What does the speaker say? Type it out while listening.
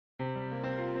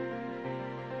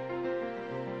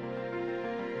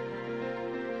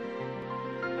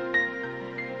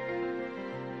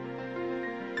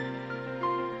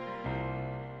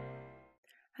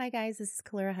Hi guys, this is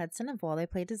Clara Hudson of While They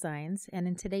Play Designs, and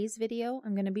in today's video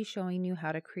I'm going to be showing you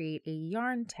how to create a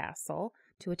yarn tassel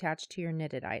to attach to your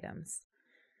knitted items.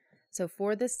 So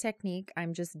for this technique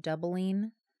I'm just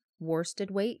doubling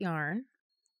worsted weight yarn,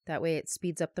 that way it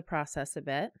speeds up the process a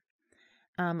bit.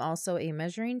 Also a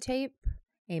measuring tape,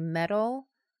 a metal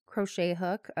crochet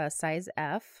hook, a size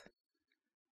F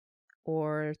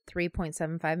or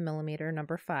 3.75 millimeter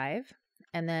number 5.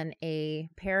 And then a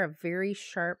pair of very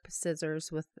sharp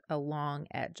scissors with a long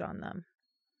edge on them.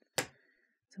 So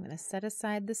I'm going to set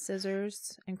aside the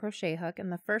scissors and crochet hook, and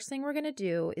the first thing we're going to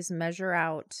do is measure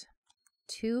out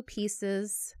 2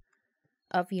 pieces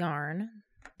of yarn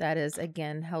that is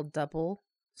again held double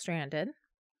stranded,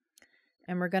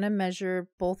 and we're going to measure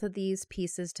both of these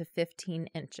pieces to 15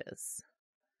 inches.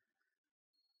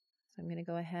 So I'm going to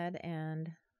go ahead and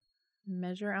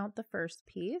measure out the first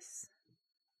piece.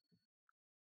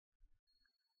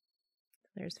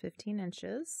 There's 15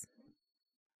 inches.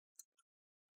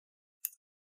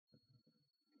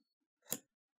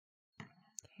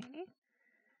 Okay,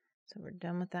 so we're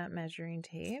done with that measuring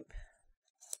tape.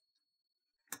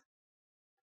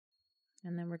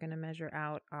 And then we're going to measure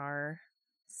out our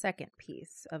second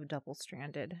piece of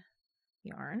double-stranded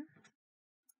yarn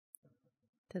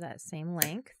to that same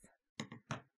length.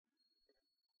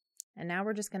 And now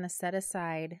we're just going to set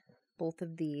aside both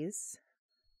of these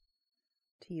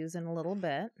to use in a little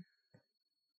bit,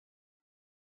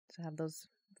 to have those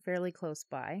fairly close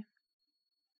by.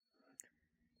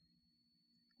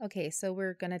 Okay, so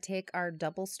we're going to take our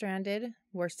double-stranded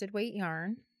worsted weight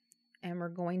yarn and we're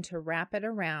going to wrap it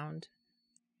around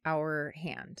our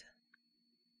hand,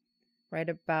 right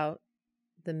about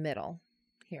the middle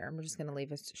here. We're just going to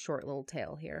leave a short little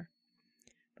tail here,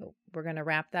 but we're going to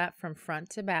wrap that from front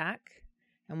to back.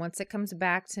 And once it comes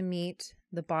back to meet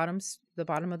the bottom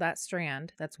of that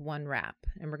strand, that's one wrap.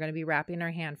 And we're going to be wrapping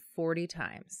our hand 40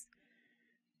 times.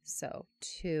 So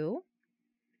 2,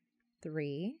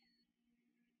 3,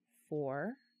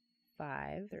 4,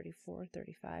 5, 34,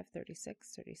 35,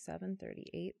 36, 37,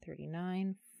 38,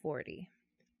 39, 40.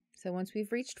 So once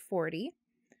we've reached 40,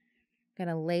 I'm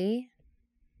going to lay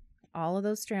all of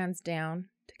those strands down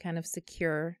to kind of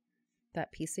secure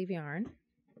that piece of yarn.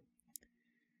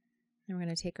 And we're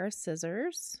going to take our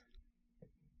scissors,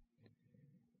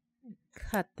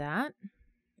 cut that,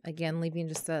 again leaving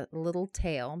just a little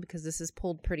tail because this is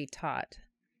pulled pretty taut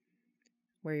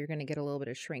where you're going to get a little bit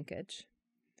of shrinkage.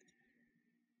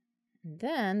 And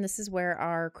then this is where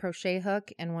our crochet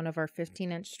hook and one of our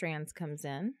 15-inch strands comes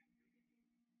in.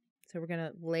 So we're going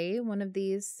to lay one of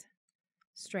these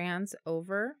strands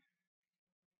over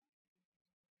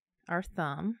our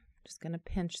thumb. Just going to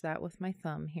pinch that with my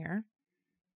thumb here.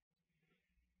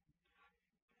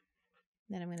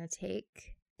 Then I'm going to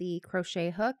take the crochet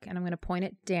hook and I'm going to point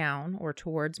it down or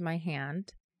towards my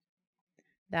hand.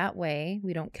 That way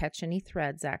we don't catch any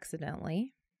threads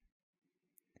accidentally.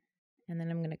 And then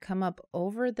I'm going to come up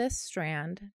over this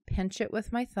strand, pinch it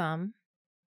with my thumb,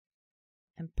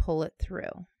 and pull it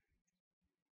through.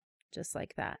 Just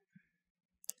like that.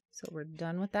 So we're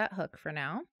done with that hook for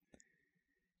now.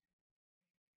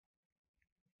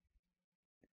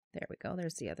 There we go.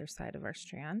 There's the other side of our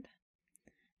strand.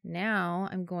 Now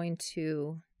I'm going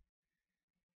to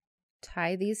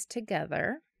tie these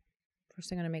together.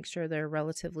 First I'm going to make sure they're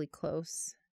relatively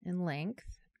close in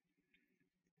length.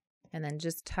 And then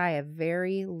just tie a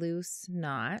very loose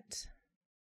knot,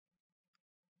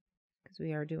 because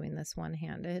we are doing this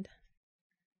one-handed.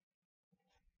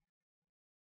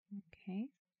 Okay.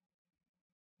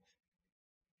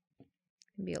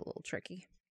 Can be a little tricky.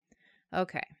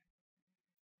 Okay.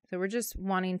 So we're just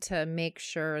wanting to make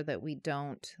sure that we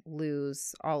don't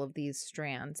lose all of these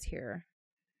strands here.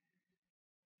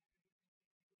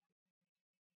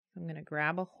 I'm going to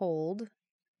grab a hold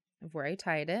of where I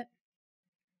tied it.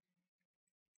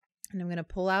 And I'm going to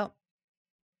pull out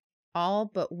all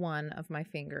but one of my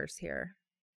fingers here.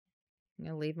 I'm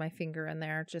going to leave my finger in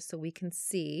there just so we can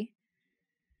see.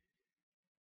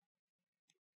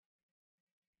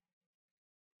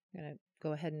 I'm going to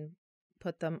go ahead and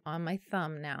put them on my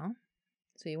thumb now.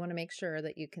 So you want to make sure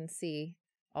that you can see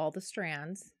all the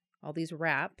strands, all these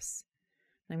wraps.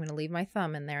 I'm going to leave my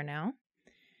thumb in there now.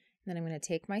 Then I'm going to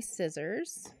take my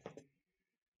scissors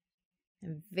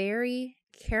and very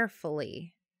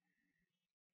carefully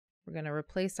we're going to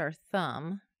replace our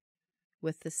thumb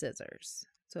with the scissors.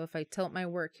 So if I tilt my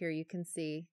work here, you can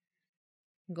see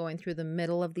I'm going through the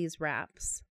middle of these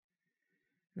wraps.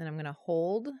 And then I'm going to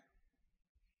hold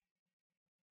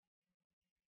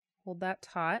that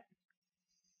taut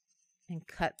and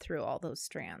cut through all those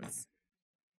strands.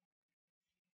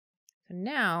 So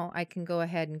now I can go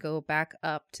ahead and go back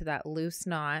up to that loose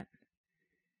knot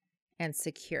and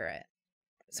secure it.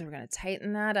 So we're going to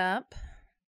tighten that up,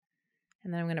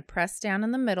 and then I'm going to press down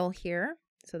in the middle here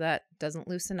so that doesn't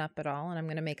loosen up at all, and I'm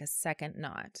going to make a second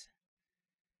knot.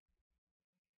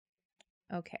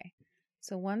 Okay,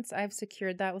 so once I've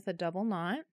secured that with a double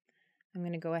knot, I'm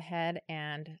going to go ahead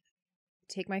and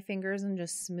take my fingers and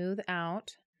just smooth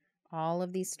out all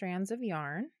of these strands of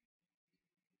yarn.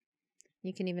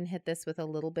 You can even hit this with a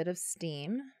little bit of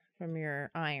steam from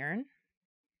your iron.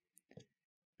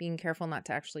 Being careful not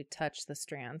to actually touch the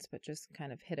strands, but just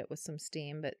kind of hit it with some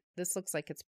steam. But this looks like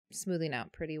it's smoothing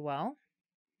out pretty well.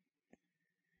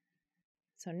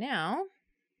 So now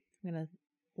I'm going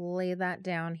to lay that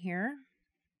down here.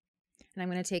 And I'm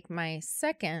going to take my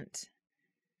second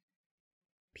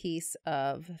piece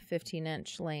of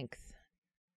 15-inch length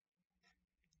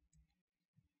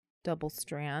double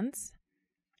strands.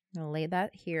 I'm going to lay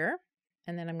that here,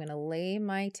 and then I'm going to lay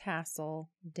my tassel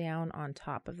down on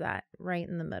top of that, right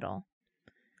in the middle.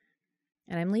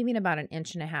 And I'm leaving about 1.5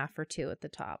 inches or 2 at the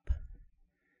top.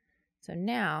 So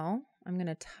now I'm going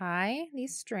to tie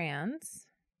these strands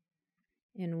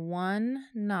in one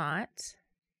knot,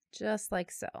 just like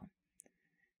so.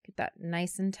 Get that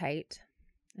nice and tight.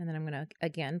 And then I'm going to,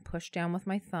 again, push down with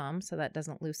my thumb so that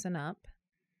doesn't loosen up.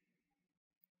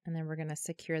 And then we're going to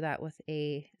secure that with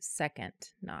a second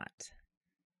knot.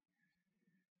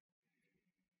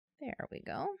 There we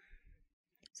go.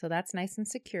 So that's nice and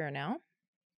secure now.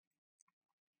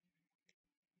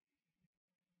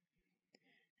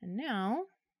 And now,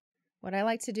 what I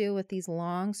like to do with these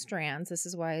long strands, this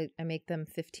is why I make them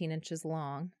 15 inches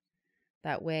long.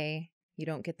 That way you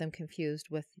don't get them confused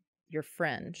with your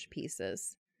fringe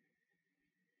pieces.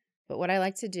 But what I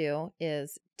like to do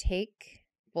is take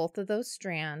both of those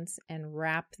strands and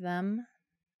wrap them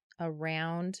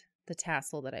around the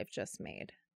tassel that I've just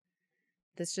made.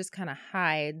 This just kind of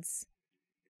hides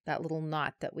that little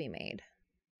knot that we made.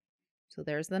 So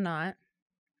there's the knot,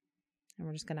 and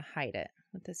we're just going to hide it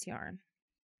with this yarn.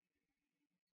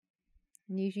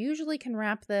 And you usually can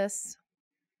wrap this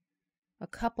a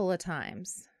couple of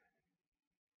times.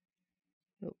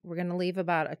 We're going to leave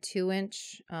about a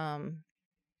 2-inch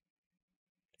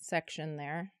section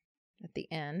there at the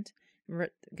end. We're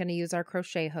going to use our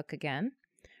crochet hook again.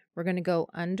 We're going to go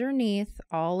underneath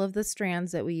all of the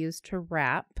strands that we used to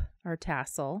wrap our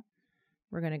tassel.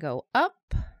 We're going to go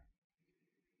up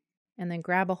and then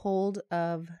grab a hold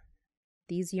of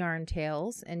these yarn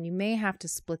tails, and you may have to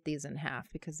split these in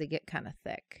half because they get kind of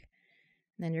thick.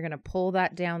 And then you're going to pull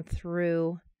that down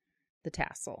through the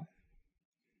tassel.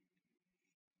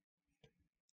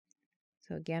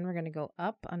 So again, we're going to go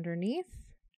up underneath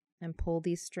and pull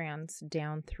these strands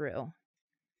down through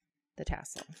the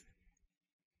tassel.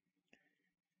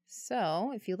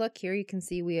 So if you look here, you can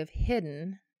see we have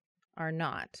hidden our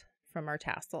knot from our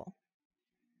tassel.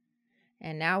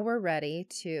 And now we're ready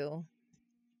to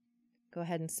go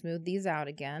ahead and smooth these out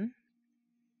again.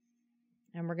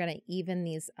 And we're going to even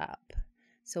these up.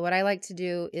 So what I like to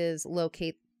do is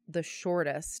locate the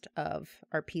shortest of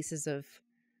our pieces of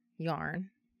yarn.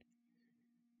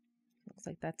 Looks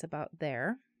like that's about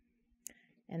there.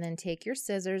 And then take your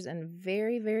scissors and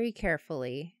very, very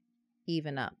carefully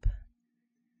even up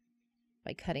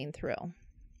by cutting through.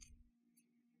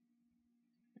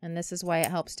 And this is why it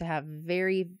helps to have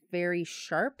very, very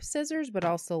sharp scissors, but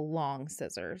also long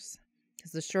scissors.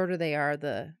 Because the shorter they are,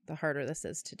 the harder this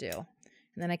is to do.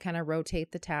 And then I kind of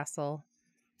rotate the tassel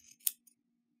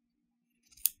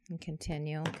and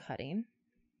continue cutting.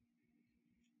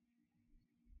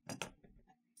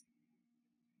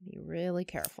 Be really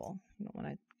careful. You don't want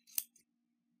to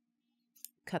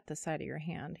cut the side of your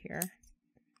hand here.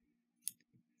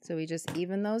 So we just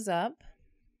even those up.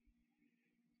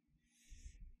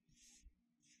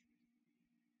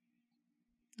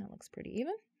 That looks pretty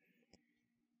even.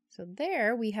 So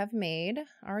there we have made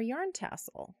our yarn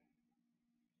tassel.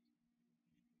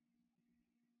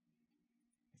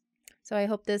 So I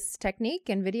hope this technique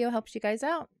and video helps you guys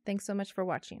out. Thanks so much for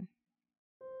watching.